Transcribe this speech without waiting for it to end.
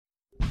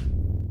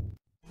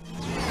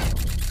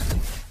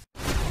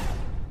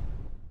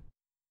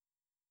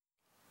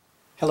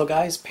Hello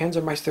guys,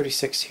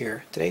 PanzerMice36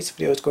 here. Today's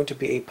video is going to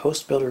be a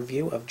post-build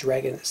review of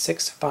Dragon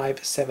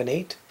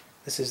 6578.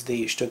 This is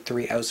the StuG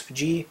III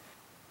Ausf.G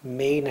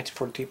May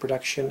 1943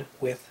 production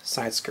with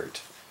side skirt.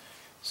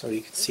 So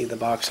you can see the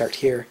box art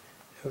here,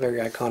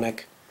 very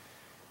iconic.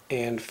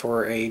 And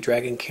for a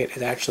Dragon kit,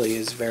 it actually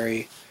is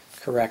very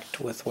correct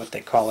with what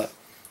they call it,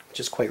 which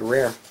is quite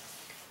rare.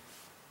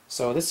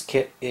 So this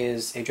kit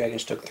is a Dragon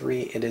StuG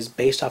III. It is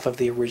based off of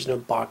the original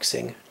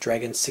boxing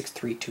Dragon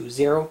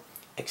 6320.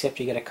 Except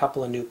you get a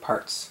couple of new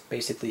parts.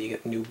 Basically you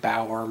get new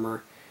bow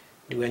armor,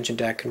 new engine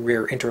deck, and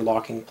rear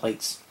interlocking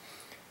plates.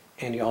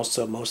 And you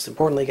also, most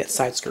importantly, get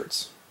side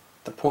skirts.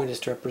 The point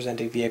is to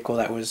represent a vehicle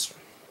that was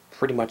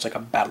pretty much like a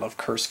battle of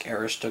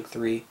Kursk-era StuG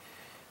III,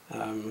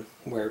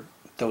 where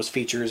those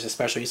features,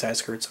 especially side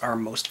skirts, are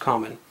most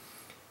common.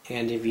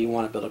 And if you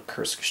want to build a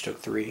Kursk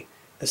StuG III,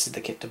 this is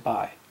the kit to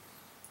buy.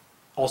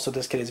 Also,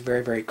 this kit is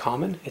very, very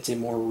common. It's a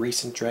more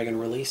recent Dragon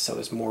release, so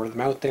there's more of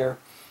them out there.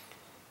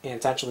 And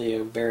it's actually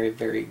a very,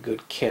 very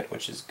good kit,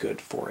 which is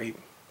good for a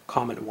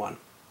common one.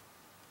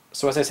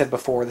 So as I said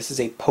before, this is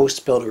a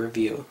post-build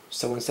review.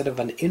 So instead of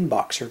an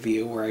in-box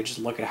review, where I just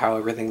look at how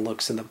everything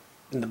looks in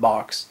the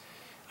box,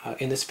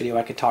 in this video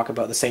I could talk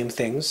about the same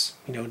things,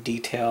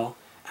 detail,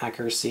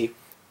 accuracy,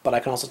 but I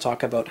can also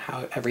talk about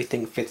how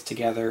everything fits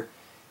together,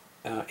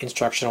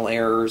 instructional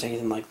errors,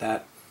 anything like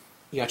that.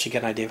 You actually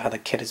get an idea of how the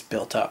kit is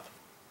built up.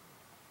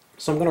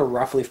 So I'm going to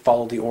roughly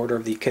follow the order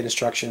of the kit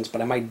instructions, but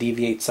I might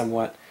deviate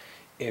somewhat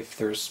if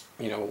there's,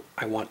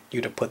 I want you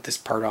to put this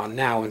part on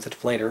now instead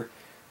of later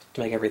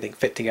to make everything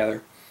fit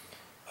together.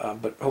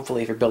 But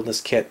hopefully if you're building this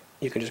kit,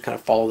 you can just kind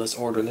of follow this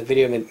order in the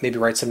video, maybe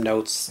write some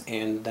notes,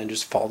 and then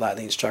just follow that in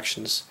the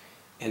instructions,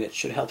 and it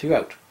should help you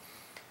out.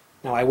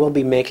 Now I will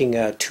be making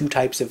two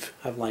types of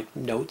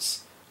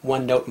notes.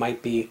 One note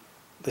might be,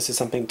 this is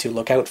something to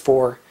look out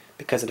for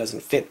because it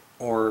doesn't fit,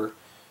 or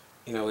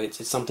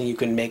it's something you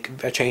can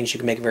make, a change you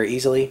can make very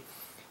easily.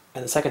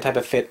 And the second type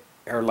of fit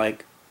are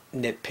like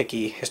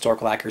nitpicky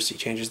historical accuracy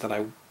changes that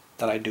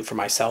I do for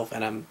myself,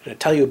 and I'm going to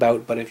tell you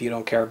about, but if you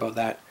don't care about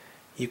that,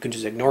 you can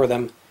just ignore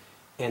them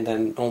and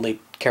then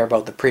only care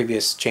about the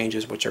previous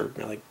changes, which are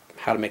like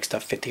how to make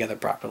stuff fit together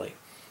properly.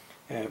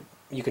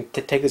 You can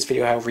take this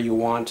video however you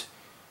want,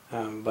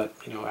 but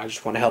I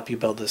just want to help you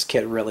build this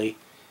kit really,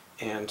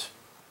 and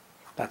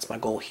that's my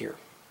goal here.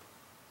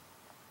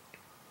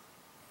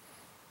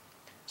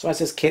 So as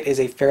this kit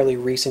is a fairly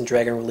recent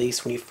Dragon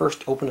release, when you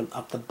first open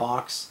up the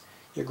box,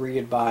 you're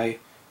greeted by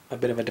a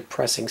bit of a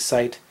depressing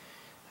sight.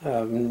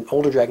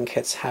 Older Dragon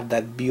kits have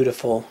that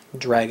beautiful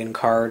Dragon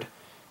card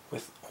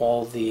with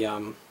all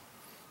the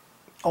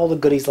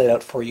goodies laid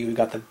out for you. You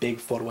got the big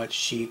photo etch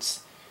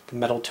sheets, the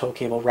metal tow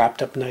cable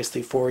wrapped up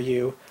nicely for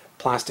you,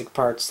 plastic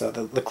parts,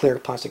 the clear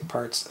plastic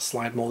parts,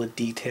 slide molded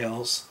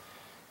details,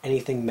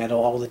 anything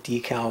metal, all the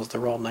decals,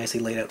 they're all nicely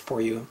laid out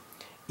for you.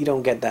 You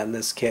don't get that in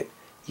this kit.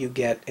 You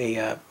get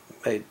a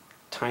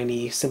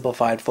tiny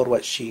simplified photo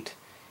etch sheet,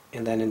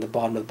 and then in the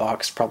bottom of the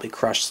box, probably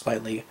crushed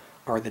slightly,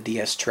 are the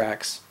DS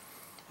tracks,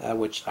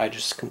 which I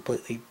just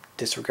completely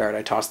disregard.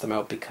 I toss them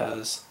out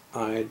because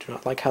I do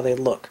not like how they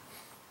look.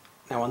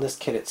 Now on this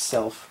kit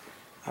itself,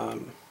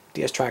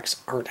 DS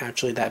tracks aren't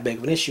actually that big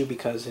of an issue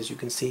because, as you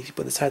can see, if you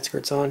put the side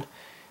skirts on,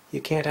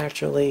 you can't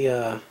actually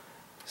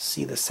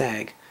see the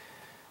sag.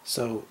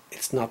 So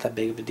it's not that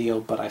big of a deal,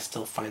 but I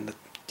still find that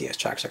DS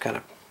tracks are kind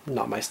of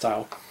not my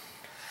style.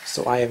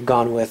 So I have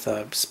gone with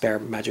spare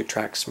magic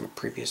tracks from a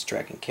previous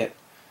Dragon kit.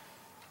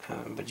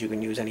 But you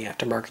can use any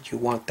aftermarket you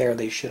want there.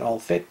 They should all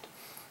fit.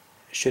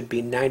 It should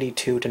be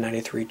 92 to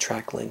 93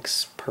 track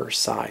links per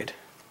side.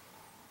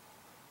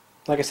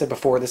 Like I said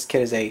before, this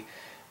kit is a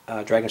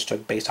Dragon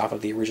StuG based off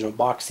of the original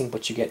boxing,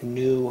 but you get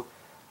new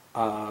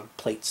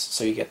plates.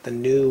 So you get the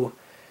new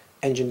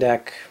engine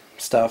deck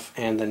stuff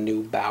and the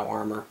new bow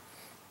armor.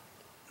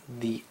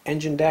 The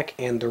engine deck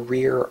and the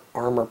rear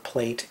armor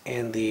plate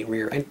and the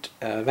rear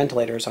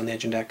ventilators on the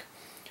engine deck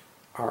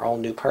are all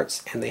new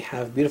parts, and they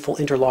have beautiful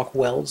interlock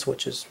welds,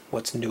 which is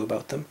what's new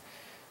about them.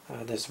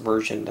 This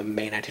version, the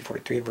May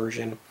 1943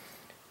 version,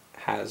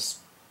 has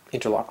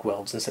interlock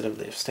welds instead of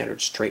the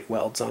standard straight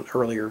welds on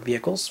earlier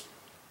vehicles.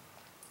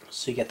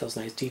 So you get those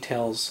nice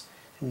details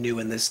new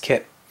in this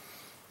kit.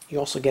 You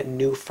also get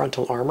new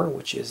frontal armor,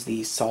 which is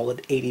the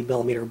solid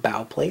 80mm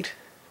bow plate,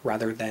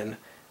 rather than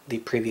the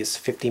previous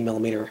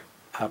 50mm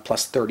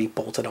plus 30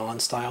 bolted on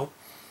style.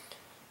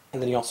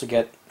 And then you also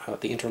get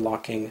the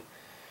interlocking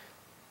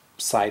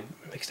side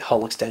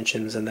hull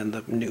extensions, and then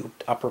the new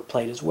upper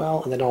plate as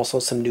well, and then also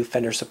some new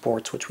fender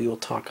supports, which we will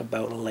talk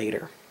about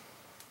later.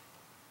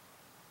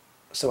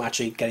 So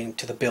actually getting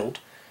to the build,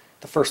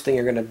 the first thing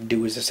you're going to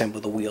do is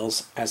assemble the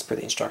wheels as per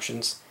the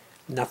instructions.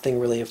 Nothing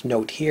really of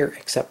note here,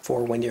 except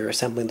for when you're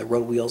assembling the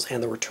road wheels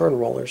and the return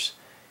rollers,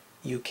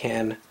 you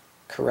can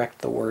correct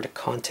the word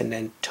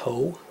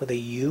Continental with a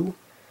U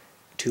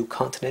to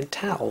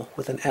Continental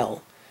with an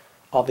L.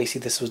 Obviously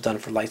this was done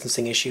for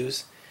licensing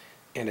issues,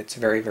 and it's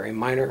very, very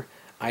minor.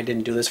 I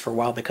didn't do this for a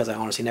while because I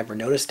honestly never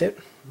noticed it,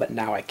 but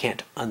now I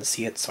can't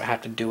unsee it, so I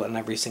have to do it on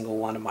every single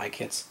one of my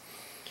kits.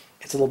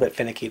 It's a little bit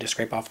finicky to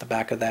scrape off the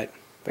back of that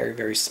very,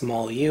 very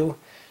small U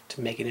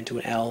to make it into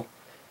an L.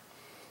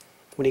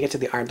 When you get to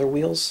the idler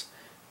wheels,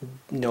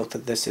 note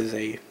that this is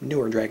a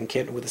newer Dragon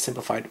kit with a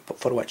simplified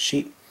photo etch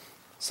sheet.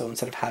 So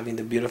instead of having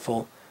the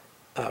beautiful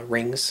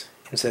rings,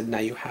 instead now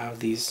you have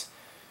these,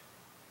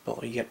 well,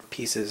 you get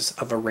pieces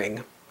of a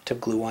ring to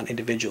glue on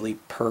individually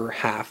per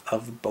half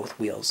of both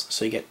wheels.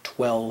 So you get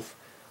 12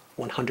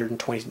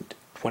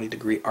 120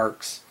 degree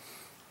arcs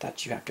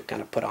that you have to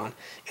kind of put on.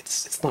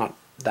 It's not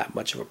that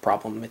much of a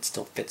problem. It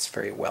still fits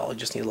very well. You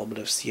just need a little bit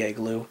of CA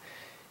glue,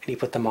 and you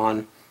put them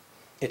on.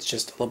 It's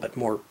just a little bit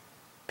more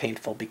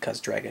painful because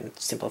Dragon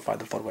simplified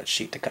the photo etch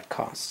sheet to cut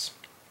costs.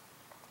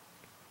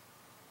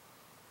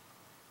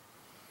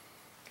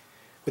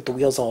 With the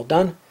wheels all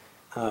done,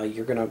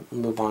 you're going to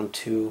move on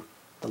to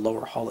the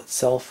lower hull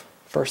itself.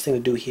 First thing to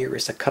do here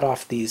is to cut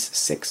off these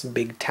 6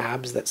 big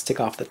tabs that stick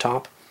off the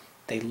top.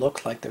 They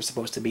look like they're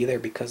supposed to be there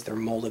because they're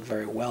molded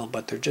very well,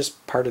 but they're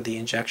just part of the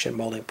injection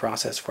molding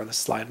process for the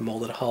slide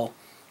molded hull.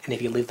 And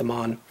if you leave them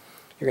on,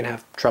 you're going to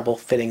have trouble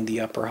fitting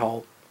the upper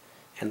hull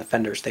and the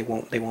fenders. They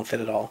won't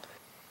fit at all.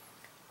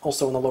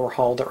 Also in the lower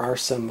hull, there are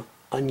some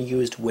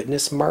unused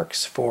witness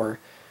marks for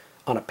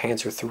on a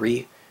Panzer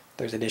III.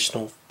 There's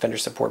additional fender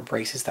support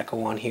braces that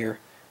go on here.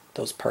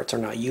 Those parts are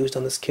not used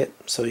on this kit,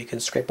 so you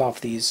can scrape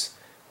off these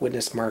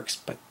witness marks,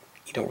 but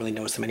you don't really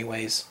notice them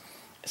anyways,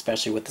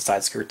 especially with the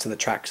side skirts and the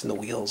tracks and the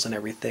wheels and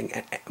everything,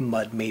 and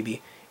mud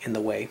maybe in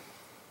the way.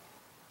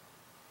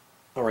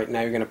 Alright,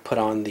 now you're going to put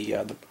on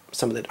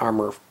some of the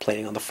armor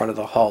plating on the front of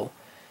the hull,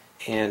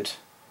 and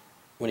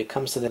when it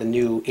comes to the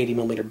new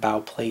 80mm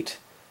bow plate,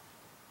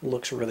 it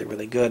looks really,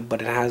 really good,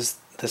 but it has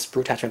the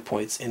sprue attachment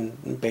points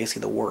in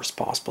basically the worst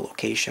possible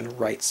location,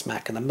 right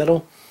smack in the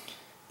middle,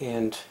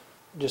 and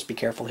just be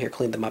careful here,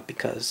 clean them up,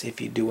 because if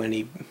you do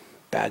any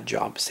bad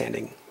job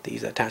sanding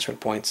these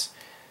attachment points,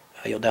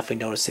 you'll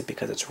definitely notice it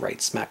because it's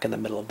right smack in the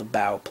middle of the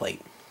bow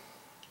plate.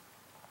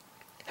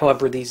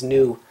 However, these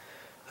new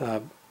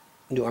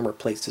armor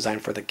plates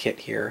designed for the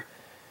kit here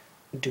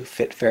do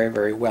fit very,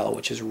 very well,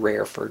 which is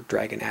rare for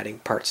Dragon adding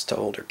parts to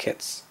older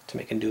kits to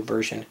make a new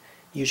version.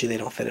 Usually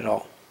they don't fit at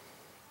all.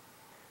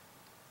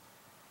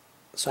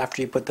 So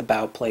after you put the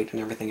bow plate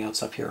and everything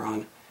else up here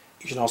on,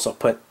 you should also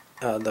put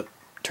the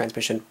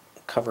transmission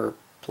cover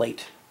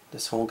plate,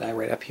 this whole guy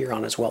right up here,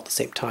 on as well at the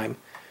same time.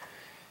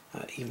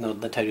 Even though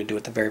they tell you to do it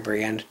at the very,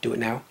 very end, do it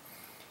now.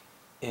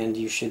 And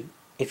you should,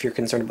 if you're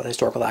concerned about the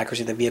historical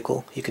accuracy of the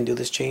vehicle, you can do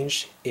this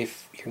change.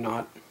 If you're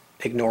not,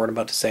 ignore what I'm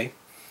about to say.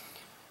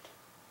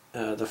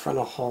 The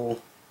frontal hull,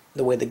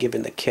 the way they give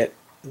in the kit,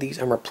 these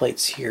armor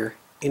plates here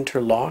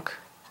interlock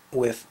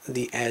with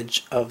the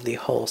edge of the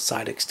hull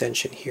side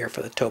extension here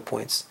for the toe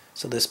points.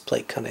 So this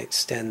plate kind of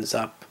extends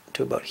up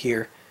to about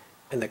here,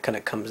 and that kind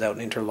of comes out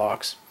and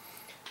interlocks.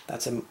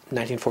 That's a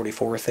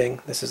 1944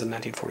 thing. This is a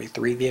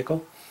 1943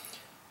 vehicle.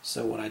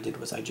 So what I did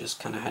was I just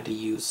kind of had to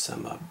use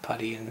some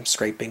putty and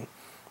scraping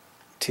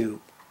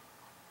to,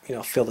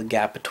 fill the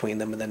gap between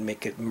them and then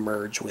make it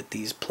merge with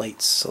these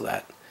plates so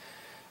that,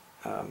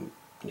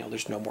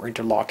 there's no more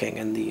interlocking.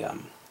 And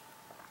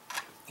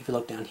if you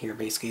look down here,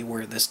 basically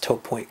where this toe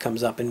point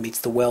comes up and meets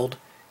the weld,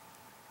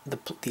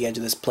 the edge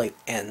of this plate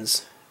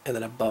ends, and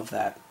then above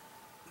that,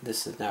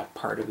 this is now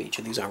part of each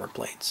of these armor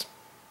plates.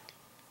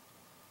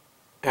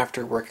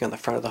 After working on the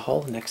front of the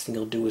hull, the next thing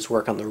you'll do is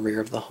work on the rear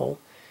of the hull.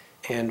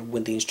 And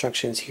with the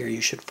instructions here,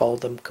 you should follow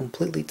them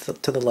completely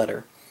to the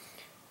letter.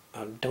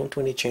 Don't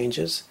do any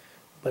changes,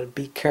 but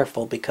be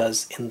careful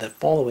because in the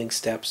following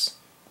steps,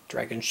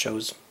 Dragon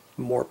shows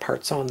more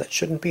parts on that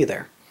shouldn't be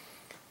there.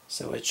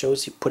 So it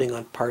shows you putting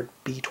on part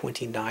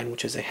B29,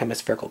 which is a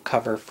hemispherical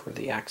cover for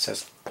the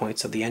access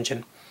points of the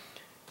engine.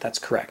 That's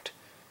correct.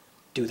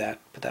 Do that,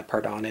 put that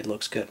part on, it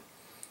looks good.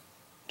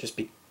 Just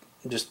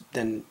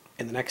then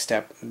in the next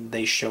step,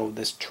 they show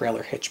this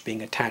trailer hitch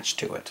being attached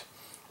to it,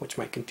 which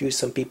might confuse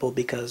some people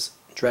because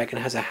Dragon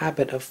has a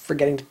habit of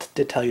forgetting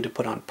to tell you to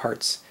put on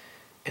parts,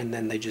 and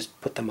then they just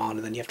put them on,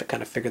 and then you have to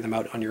kind of figure them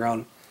out on your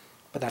own.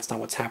 But that's not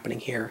what's happening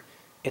here.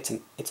 It's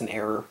an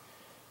error.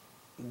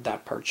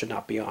 That part should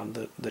not be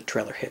on the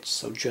trailer hitch,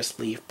 so just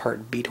leave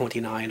part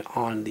B29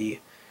 on the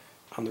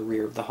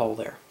rear of the hull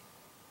there.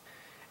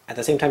 At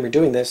the same time you're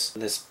doing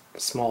this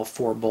small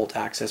 4-bolt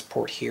access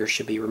port here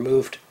should be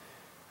removed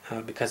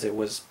because it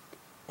was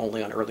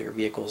only on earlier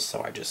vehicles,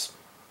 so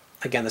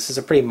again, this is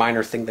a pretty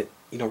minor thing that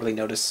you don't really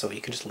notice, so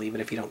you can just leave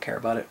it if you don't care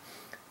about it.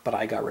 But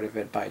I got rid of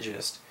it by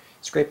just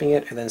scraping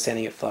it and then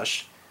sanding it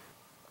flush.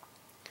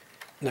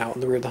 Now,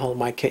 on the rear of the hull of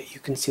my kit, you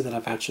can see that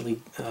I've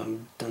actually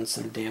done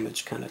some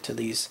damage kind of to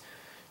these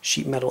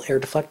sheet metal air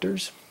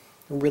deflectors.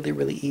 Really,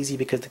 really easy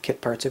because the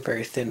kit parts are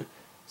very thin.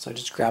 So I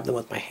just grab them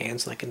with my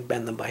hands and I can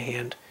bend them by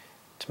hand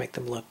to make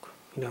them look,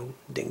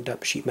 dinged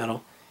up sheet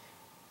metal.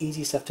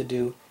 Easy stuff to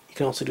do. You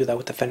can also do that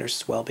with the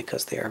fenders as well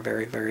because they are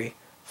very, very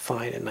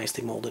fine and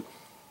nicely molded.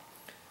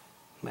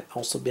 You might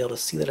also be able to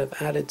see that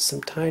I've added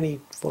some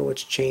tiny photo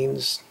etch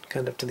chains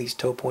kind of to these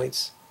toe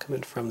points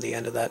coming from the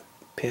end of that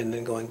pin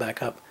and going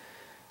back up.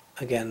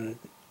 Again,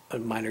 a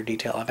minor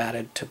detail I've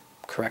added to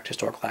correct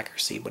historical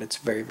accuracy, but it's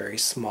very, very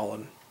small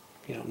and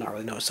not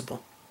really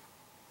noticeable.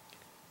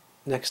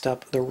 Next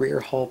up, the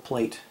rear hull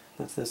plate.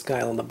 That's this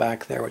guy on the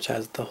back there, which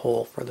has the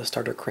hole for the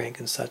starter crank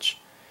and such.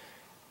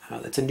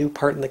 It's a new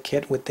part in the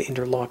kit with the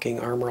interlocking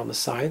armor on the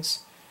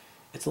sides.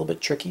 It's a little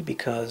bit tricky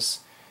because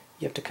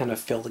you have to kind of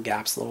fill the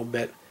gaps a little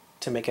bit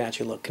to make it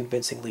actually look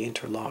convincingly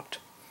interlocked.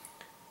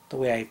 The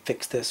way I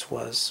fixed this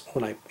was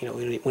when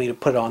you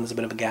put it on, there's a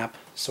bit of a gap,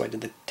 so I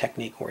did the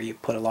technique where you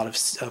put a lot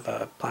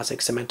of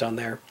plastic cement on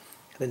there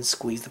and then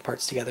squeeze the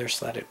parts together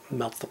so that it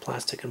melts the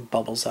plastic and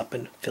bubbles up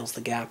and fills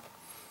the gap.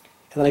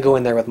 And then I go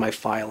in there with my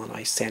file and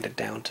I sand it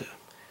down to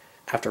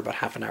after about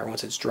half an hour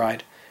once it's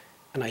dried,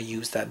 and I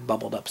use that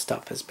bubbled up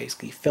stuff as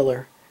basically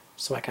filler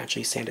so I can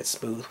actually sand it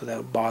smooth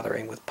without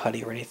bothering with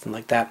putty or anything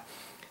like that.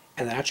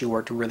 And that actually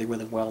worked really,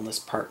 really well in this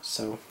part,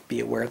 so be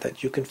aware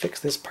that you can fix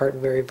this part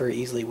very, very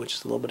easily, which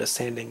is a little bit of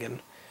sanding and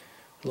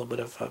a little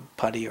bit of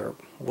putty or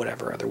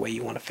whatever other way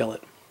you want to fill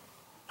it.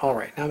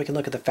 Alright, now we can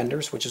look at the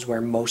fenders, which is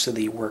where most of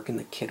the work in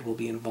the kit will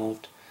be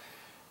involved.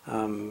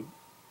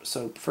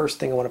 So first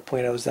thing I want to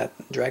point out is that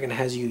Dragon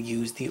has you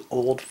use the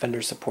old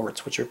fender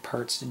supports, which are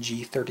parts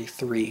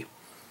G33.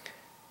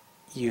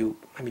 You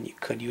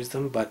could use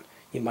them, but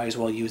you might as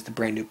well use the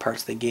brand new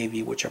parts they gave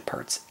you, which are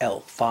parts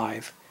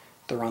L5.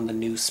 They're on the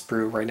new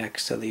sprue right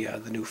next to the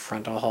new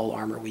frontal hull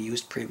armor we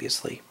used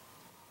previously.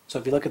 So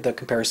if you look at the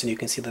comparison, you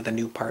can see that the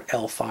new part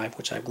L5,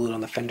 which I glued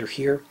on the fender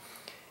here,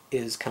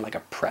 is kind of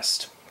like a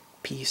pressed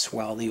piece,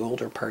 while the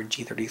older part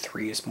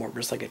G33 is more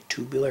just like a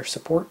tubular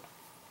support.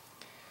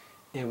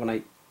 And when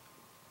I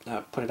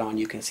put it on,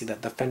 you can see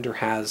that the fender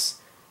has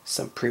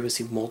some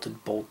previously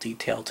molded bolt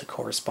detail to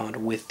correspond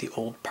with the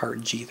old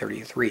part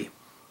G33,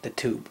 the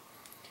tube.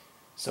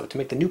 So to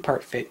make the new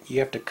part fit, you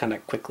have to kind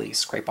of quickly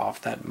scrape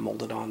off that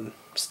molded on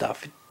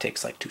stuff. It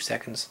takes like 2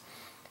 seconds.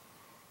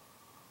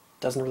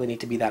 Doesn't really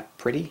need to be that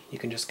pretty. You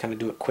can just kind of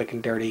do it quick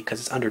and dirty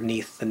because it's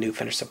underneath the new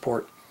fender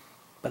support.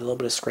 But a little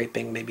bit of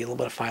scraping, maybe a little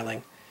bit of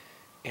filing,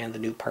 and the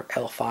new part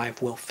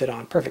L5 will fit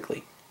on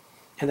perfectly.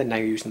 And then now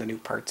you're using the new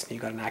parts and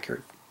you've got an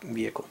accurate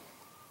vehicle.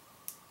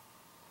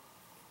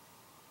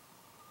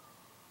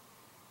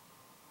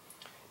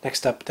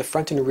 Next up, the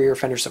front and rear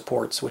fender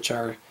supports, which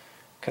are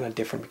kind of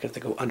different because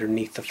they go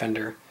underneath the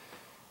fender.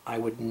 I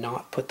would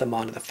not put them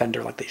onto the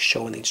fender like they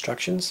show in the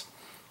instructions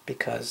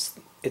because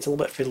it's a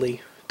little bit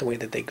fiddly the way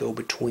that they go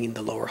between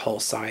the lower hull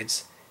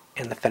sides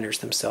and the fenders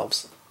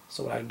themselves.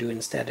 So what I would do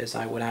instead is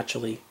I would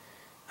actually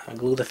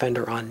glue the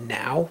fender on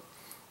now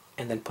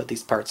and then put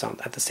these parts on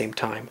at the same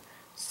time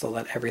so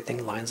that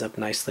everything lines up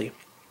nicely,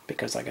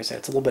 because like I said,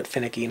 it's a little bit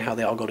finicky in how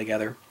they all go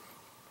together.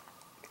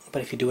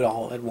 But if you do it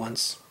all at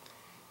once,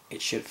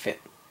 it should fit.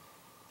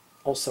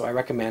 Also, I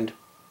recommend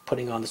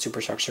putting on the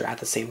superstructure at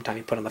the same time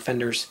you put on the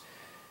fenders.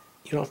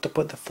 You don't have to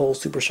put the full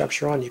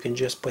superstructure on, you can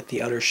just put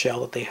the outer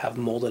shell that they have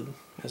molded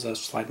as a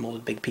slide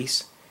molded big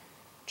piece.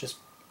 Just,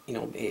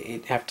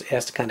 it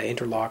has to kind of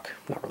interlock,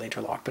 not really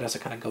interlock, but it has to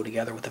kind of go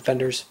together with the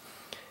fenders.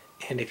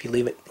 And if you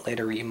leave it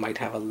later, you might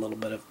have a little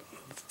bit of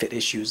fit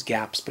issues,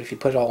 gaps, but if you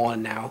put it all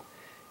on now,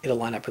 it'll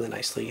line up really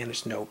nicely and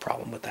there's no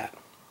problem with that.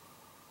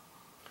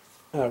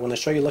 When I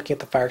show you looking at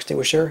the fire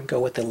extinguisher, go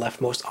with the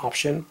leftmost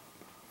option.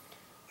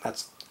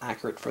 That's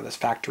accurate for this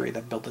factory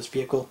that built this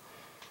vehicle.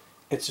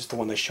 It's just the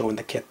one they show in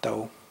the kit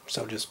though,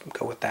 so just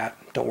go with that.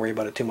 Don't worry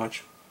about it too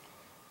much.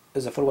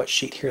 There's a photo etch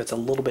sheet here that's a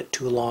little bit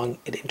too long.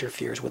 It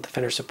interferes with the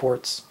fender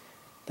supports.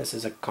 This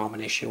is a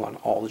common issue on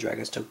all the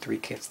Dragon StuG III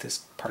kits. This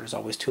part is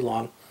always too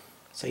long.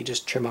 So you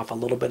just trim off a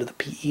little bit of the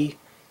PE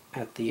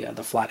at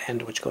the flat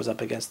end, which goes up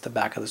against the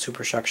back of the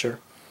superstructure,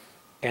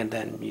 and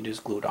then you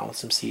just glue it on with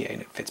some CA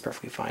and it fits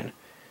perfectly fine.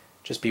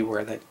 Just be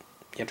aware that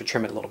you have to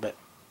trim it a little bit.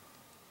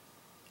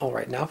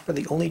 Alright, now for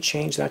the only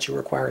change that actually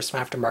requires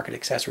some aftermarket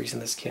accessories in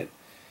this kit.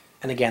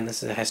 And again,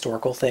 this is a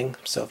historical thing,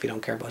 so if you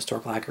don't care about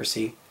historical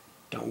accuracy,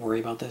 don't worry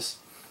about this.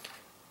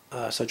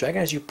 So Dragon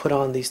has you put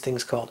on these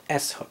things called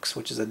S-hooks,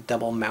 which is a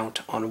double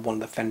mount on one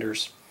of the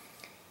fenders.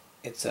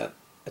 It's a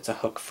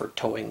hook for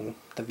towing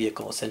the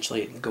vehicle.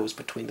 Essentially, it goes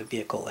between the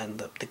vehicle and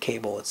the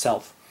cable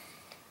itself.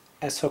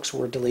 S-hooks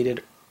were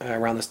deleted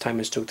around this time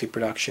in StuG III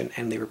production,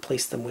 and they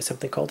replaced them with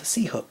something called a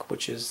C-hook,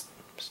 which is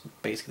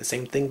basically the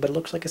same thing, but it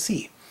looks like a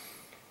C.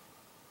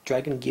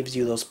 Dragon gives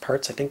you those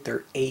parts. I think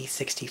they're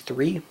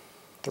A63.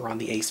 They're on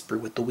the A sprue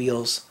with the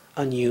wheels,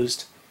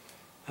 unused.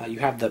 You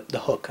have the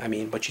hook,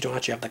 but you don't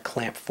actually have the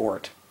clamp for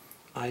it.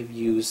 I've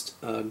used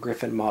a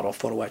Griffin model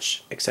photo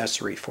etch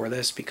accessory for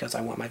this because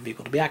I want my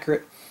vehicle to be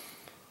accurate.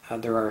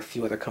 There are a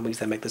few other companies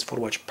that make this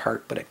photo etch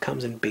part, but it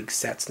comes in big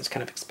sets and it's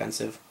kind of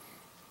expensive.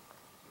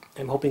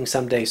 I'm hoping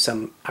someday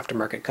some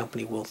aftermarket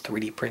company will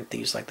 3D print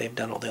these like they've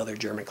done all the other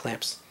German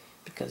clamps,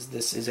 because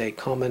this is a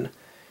common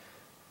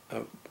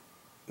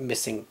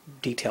missing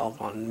detail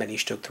on many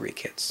StuG III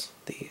kits,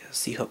 the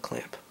C-hook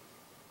clamp.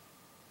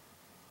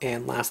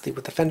 And lastly,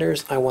 with the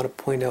fenders, I want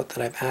to point out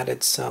that I've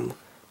added some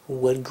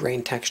wood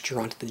grain texture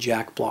onto the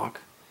jack block.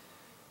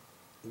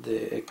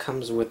 It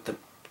comes with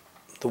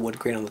the wood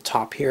grain on the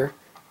top here,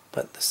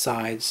 but the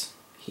sides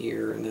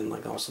here and then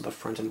like also the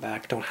front and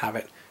back don't have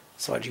it.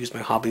 So I'd use my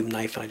hobby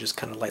knife and I just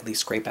kind of lightly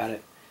scrape at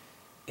it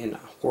in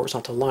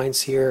horizontal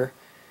lines here,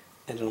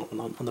 And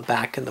on the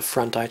back and the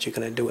front, I'm actually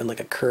going to do it in like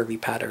a curvy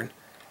pattern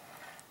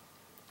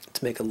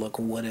to make it look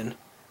wooden.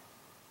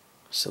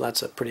 So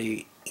that's a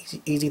pretty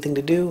easy thing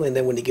to do, and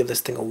then when you give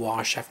this thing a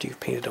wash after you've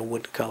painted a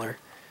wood color,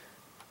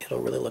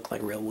 it'll really look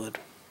like real wood.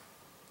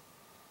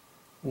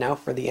 Now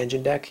for the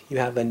engine deck, you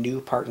have a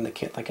new part in the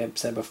kit like I've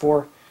said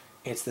before.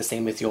 It's the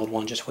same as the old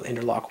one, just with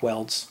interlock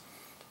welds.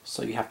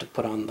 So you have to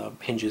put on the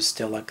hinges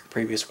still like the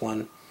previous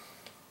one.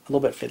 A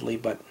little bit fiddly,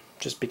 but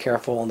just be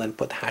careful and then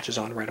put the hatches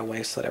on right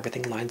away so that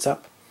everything lines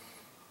up.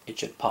 It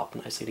should pop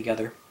nicely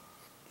together.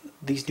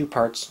 These new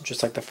parts,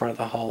 just like the front of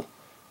the hull,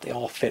 they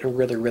all fit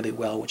really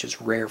well, which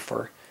is rare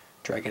for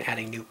Dragon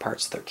adding new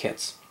parts to their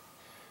kits.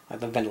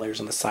 The ventilators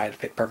on the side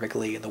fit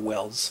perfectly, and the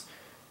welds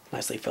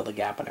nicely fill the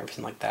gap and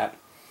everything like that.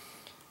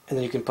 And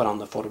then you can put on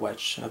the photo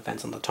wedge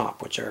vents on the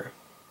top, which are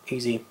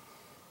easy.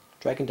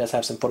 Dragon does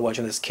have some photo wedge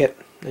in this kit.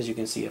 As you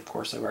can see, of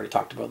course, I've already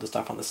talked about the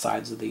stuff on the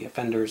sides of the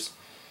fenders.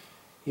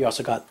 You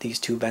also got these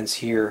two vents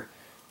here,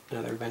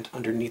 another vent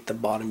underneath the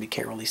bottom. You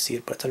can't really see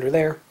it, but it's under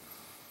there.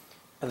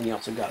 And then you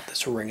also got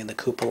this ring in the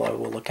cupola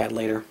we'll look at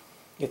later.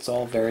 It's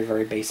all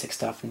very basic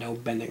stuff, no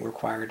bending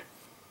required.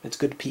 It's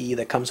good PE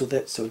that comes with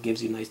it, so it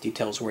gives you nice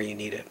details where you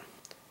need it,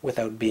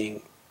 without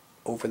being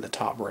over the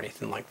top or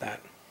anything like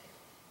that.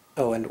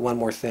 Oh, and one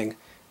more thing.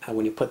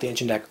 When you put the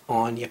engine deck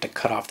on, you have to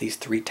cut off these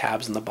 3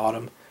 tabs in the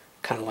bottom,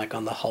 kind of like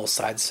on the hull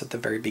sides at the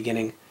very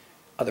beginning.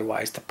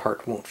 Otherwise, the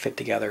part won't fit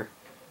together.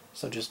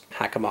 So just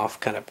hack them off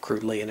kind of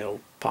crudely and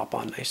it'll pop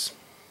on nice.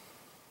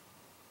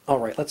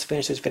 Alright, let's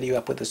finish this video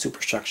up with the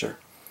superstructure.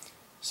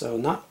 So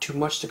not too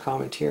much to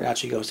comment here, it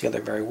actually goes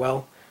together very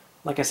well.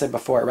 Like I said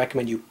before, I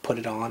recommend you put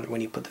it on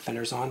when you put the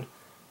fenders on,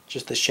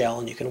 just the shell,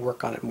 and you can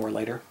work on it more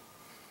later.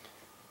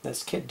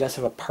 This kit does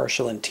have a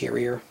partial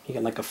interior. You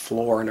get like a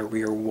floor and a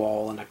rear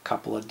wall and a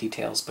couple of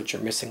details, but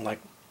you're missing like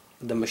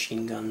the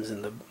machine guns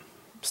and the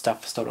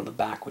stuff stowed on the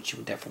back, which you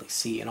would definitely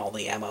see in all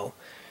the ammo.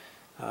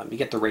 You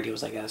get the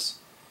radios, I guess,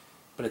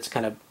 but it's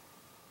kind of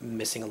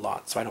missing a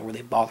lot, so I don't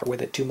really bother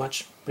with it too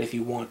much. But if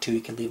you want to,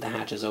 you can leave the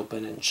hatches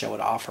open and show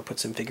it off or put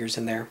some figures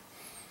in there.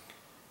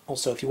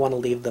 Also, if you want to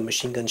leave the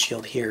machine gun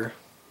shield here,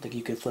 like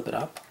you can flip it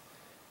up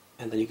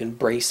and then you can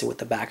brace it with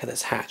the back of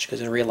this hatch,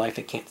 because in real life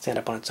it can't stand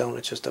up on its own,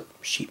 it's just a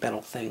sheet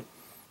metal thing.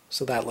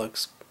 So that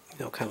looks,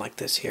 kind of like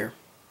this here.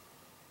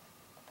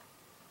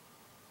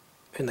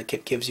 And the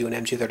kit gives you an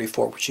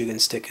MG34, which you can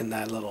stick in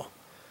that little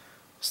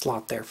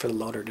slot there for the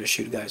loader to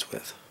shoot guys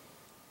with.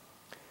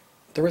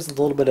 There is a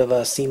little bit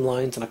of seam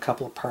lines in a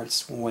couple of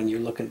parts when you're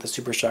looking at the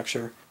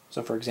superstructure.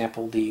 So for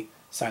example, the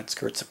side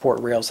skirt support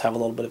rails have a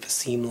little bit of a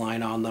seam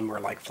line on them, or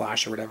like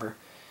flash or whatever.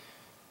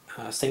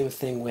 Same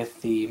thing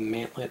with the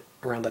mantlet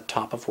around the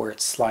top of where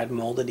it's slide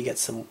molded. You get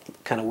some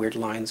kind of weird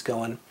lines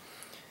going.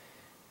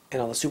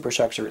 And on the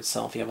superstructure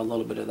itself, you have a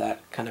little bit of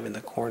that kind of in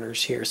the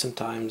corners here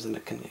sometimes, and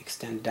it can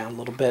extend down a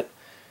little bit,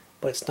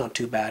 but it's not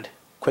too bad.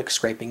 Quick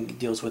scraping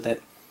deals with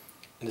it.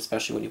 And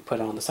especially when you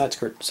put on the side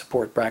skirt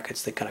support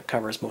brackets, that kind of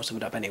covers most of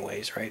it up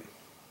anyways, right?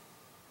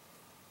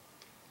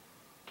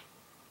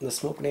 The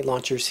smoke grenade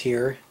launchers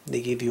here,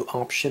 they give you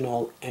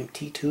optional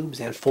empty tubes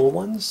and full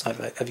ones.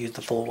 I've used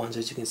the full ones,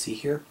 as you can see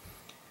here.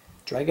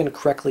 Dragon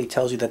correctly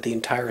tells you that the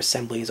entire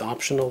assembly is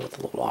optional with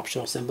a little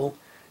optional symbol,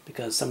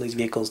 because some of these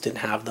vehicles didn't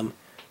have them.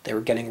 They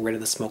were getting rid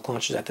of the smoke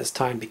launchers at this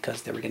time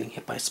because they were getting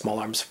hit by small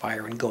arms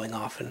fire and going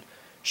off and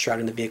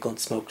shrouding the vehicle in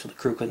smoke so the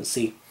crew couldn't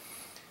see.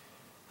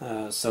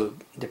 So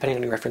depending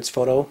on your reference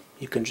photo,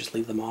 you can just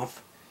leave them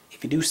off.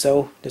 If you do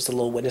so, there's a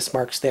little witness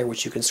marks there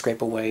which you can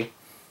scrape away,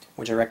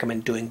 which I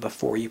recommend doing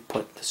before you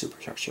put the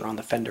superstructure on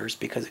the fenders,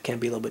 because it can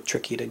be a little bit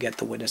tricky to get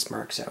the witness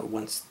marks out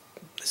once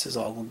this is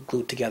all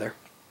glued together.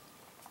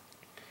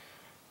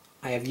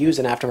 I have used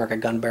an aftermarket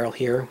gun barrel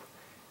here.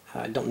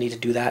 I don't need to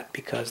do that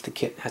because the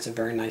kit has a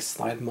very nice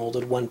slide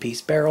molded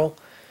one-piece barrel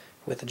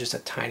with just a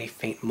tiny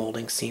faint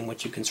molding seam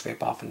which you can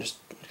scrape off in just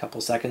a couple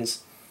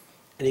seconds.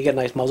 And you get a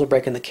nice muzzle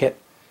brake in the kit.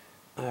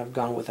 I've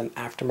gone with an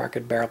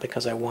aftermarket barrel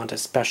because I want a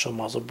special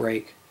muzzle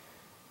brake.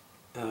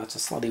 It's a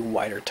slightly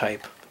wider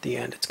type. At the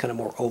end it's kind of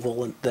more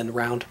oval than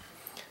round.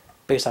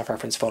 Based off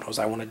reference photos,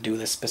 I want to do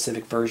this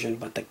specific version,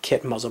 but the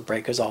kit muzzle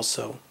brake is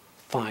also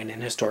fine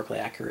and historically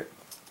accurate.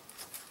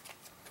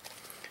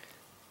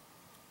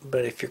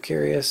 But if you're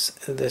curious,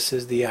 this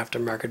is the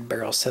aftermarket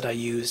barrel set I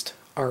used,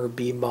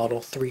 RB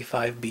model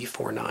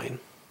 35B49.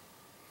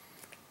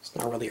 It's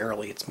not really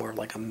early, it's more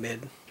like a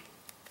mid.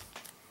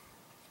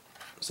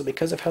 So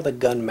because of how the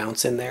gun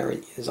mounts in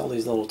there's all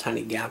these little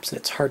tiny gaps, and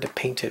it's hard to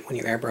paint it when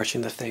you're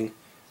airbrushing the thing.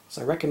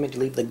 So I recommend you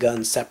leave the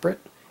gun separate,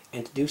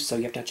 and to do so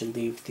you have to actually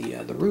leave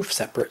the roof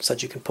separate so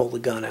that you can pull the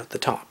gun out the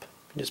top.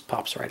 It just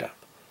pops right up.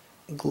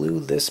 Glue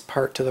this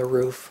part to the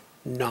roof,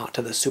 not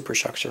to the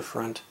superstructure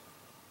front,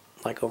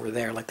 like over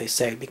there, like they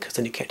say, because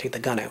then you can't take the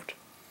gun out.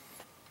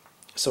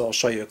 So I'll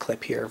show you a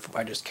clip here if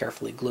I just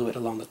carefully glue it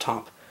along the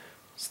top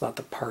so that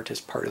the part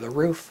is part of the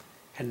roof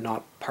and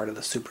not part of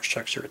the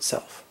superstructure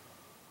itself.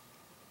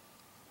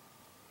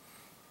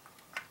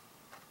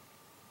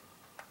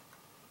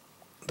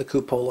 The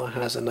cupola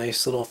has a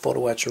nice little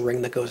photo etch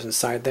ring that goes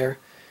inside there.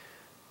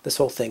 this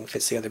whole thing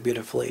fits together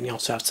beautifully, and you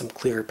also have some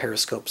clear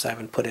periscopes I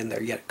haven't put in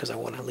there yet because I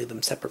want to leave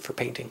them separate for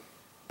painting.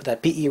 But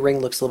that PE ring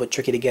looks a little bit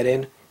tricky to get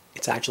in.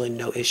 It's actually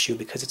no issue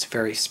because it's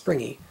very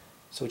springy.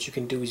 So what you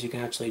can do is you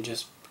can actually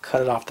just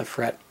cut it off the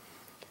fret,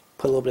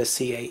 put a little bit of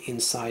CA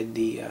inside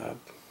the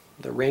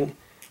ring,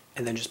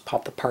 and then just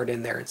pop the part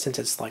in there. And since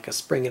it's like a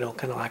spring, it'll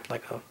kind of act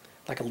like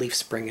a leaf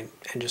spring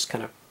and just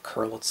kind of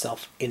curl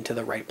itself into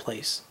the right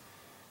place.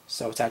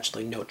 So it's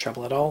actually no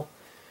trouble at all.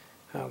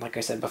 Like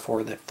I said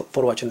before, the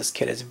photo etch in this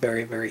kit is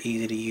very, very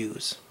easy to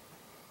use.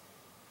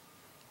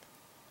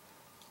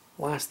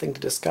 Last thing to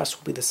discuss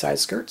will be the side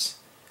skirts.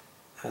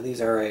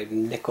 These are a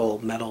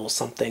nickel metal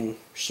something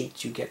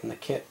sheets you get in the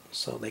kit,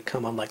 so they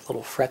come on like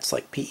little frets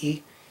like PE.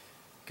 You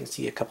can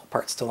see a couple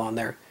parts still on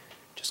there.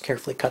 Just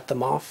carefully cut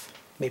them off,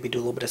 maybe do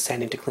a little bit of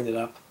sanding to clean it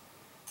up.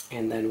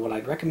 And then what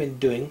I'd recommend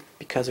doing,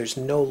 because there's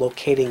no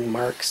locating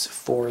marks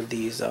for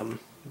these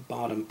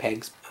bottom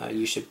pegs,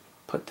 you should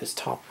put this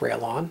top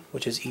rail on,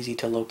 which is easy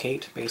to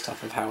locate based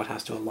off of how it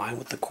has to align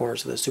with the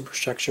corners of the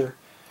superstructure.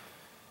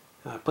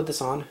 Put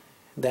this on,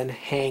 then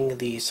hang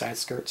the side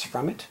skirts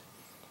from it,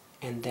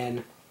 and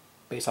then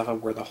based off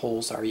of where the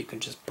holes are, you can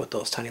just put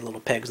those tiny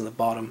little pegs in the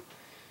bottom,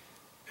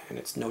 and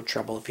it's no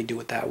trouble if you do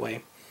it that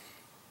way.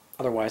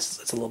 Otherwise,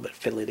 it's a little bit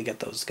fiddly to get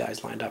those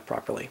guys lined up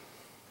properly.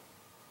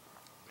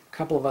 A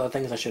couple of other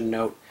things I should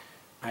note.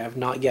 I have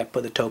not yet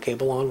put the tow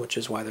cable on, which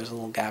is why there's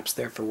little gaps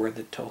there for where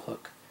the tow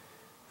hook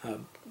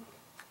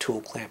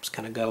tool clamps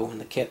kind of go in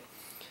the kit.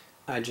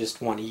 I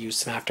just want to use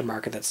some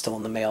aftermarket that's still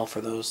in the mail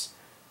for those,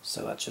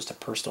 so that's just a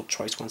personal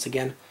choice once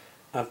again.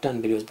 I've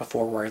done videos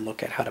before where I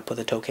look at how to put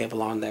the tow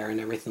cable on there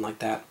and everything like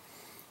that.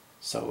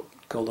 So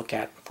go look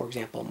at, for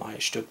example, my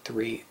StuG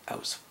III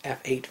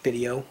Ausf.F8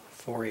 video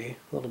for a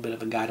little bit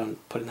of a guide on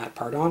putting that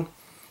part on.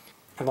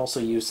 I've also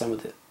used some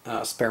of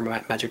the spare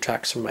magic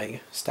tracks from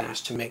my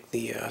stash to make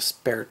the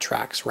spare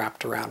tracks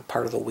wrapped around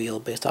part of the wheel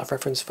based off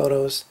reference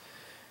photos.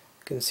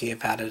 You can see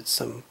I've added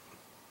some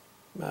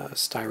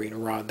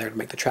styrene rod there to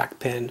make the track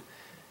pin,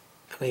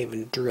 and I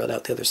even drilled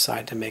out the other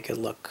side to make it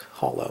look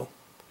hollow.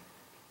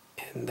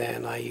 And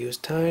then I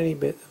used a tiny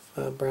bit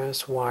of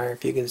brass wire,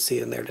 if you can see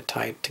in there, to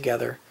tie it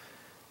together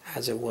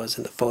as it was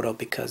in the photo,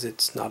 because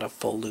it's not a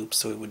full loop,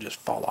 so it would just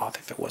fall off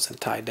if it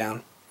wasn't tied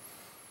down.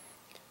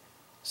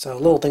 So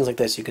little things like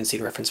this you can see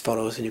in reference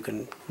photos, and you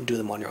can do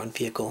them on your own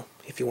vehicle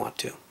if you want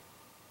to.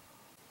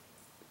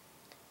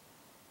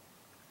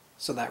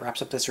 So that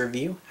wraps up this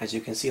review. As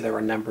you can see, there are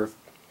a number of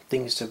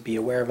things to be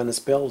aware of in this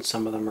build.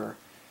 Some of them are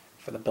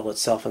for the build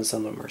itself, and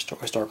some of them are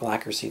historical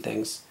accuracy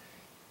things.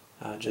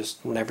 Just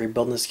whenever you're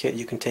building this kit,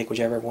 you can take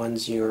whichever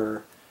ones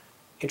you're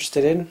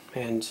interested in,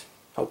 and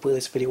hopefully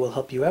this video will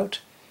help you out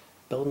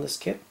building this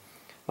kit.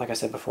 Like I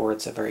said before,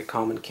 it's a very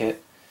common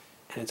kit,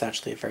 and it's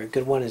actually a very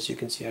good one. As you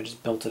can see, I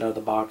just built it out of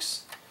the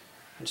box.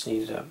 I just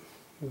needed a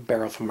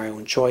barrel from my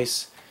own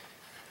choice.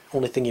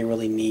 Only thing you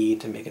really need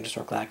to make it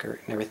historical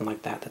accurate and everything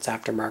like that that's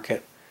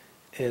aftermarket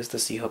is the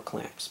C-hook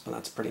clamps, but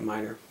that's pretty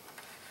minor.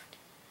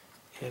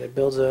 And it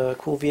builds a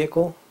cool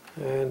vehicle,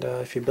 and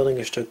if you're building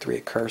a StuG III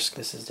at Kursk,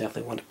 this is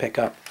definitely one to pick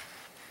up.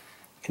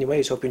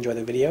 Anyways, hope you enjoyed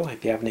the video.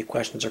 If you have any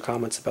questions or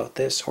comments about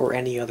this or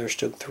any other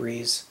StuG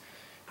IIIs,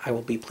 I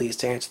will be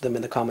pleased to answer them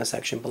in the comment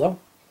section below.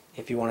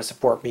 If you want to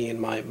support me in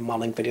my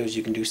modeling videos,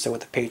 you can do so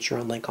with the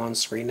Patreon link on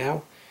screen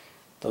now.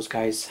 Those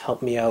guys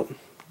help me out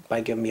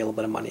by giving me a little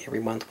bit of money every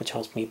month, which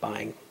helps me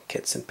buying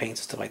kits and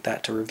paints and stuff like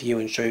that to review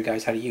and show you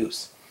guys how to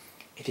use.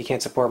 If you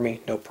can't support me,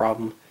 no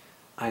problem.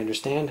 I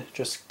understand.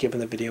 Just giving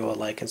the video a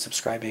like and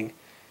subscribing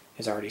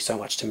is already so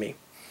much to me.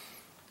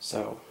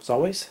 So, as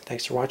always,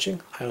 thanks for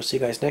watching. I will see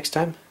you guys next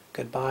time.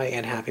 Goodbye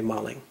and happy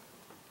modeling.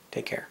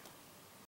 Take care.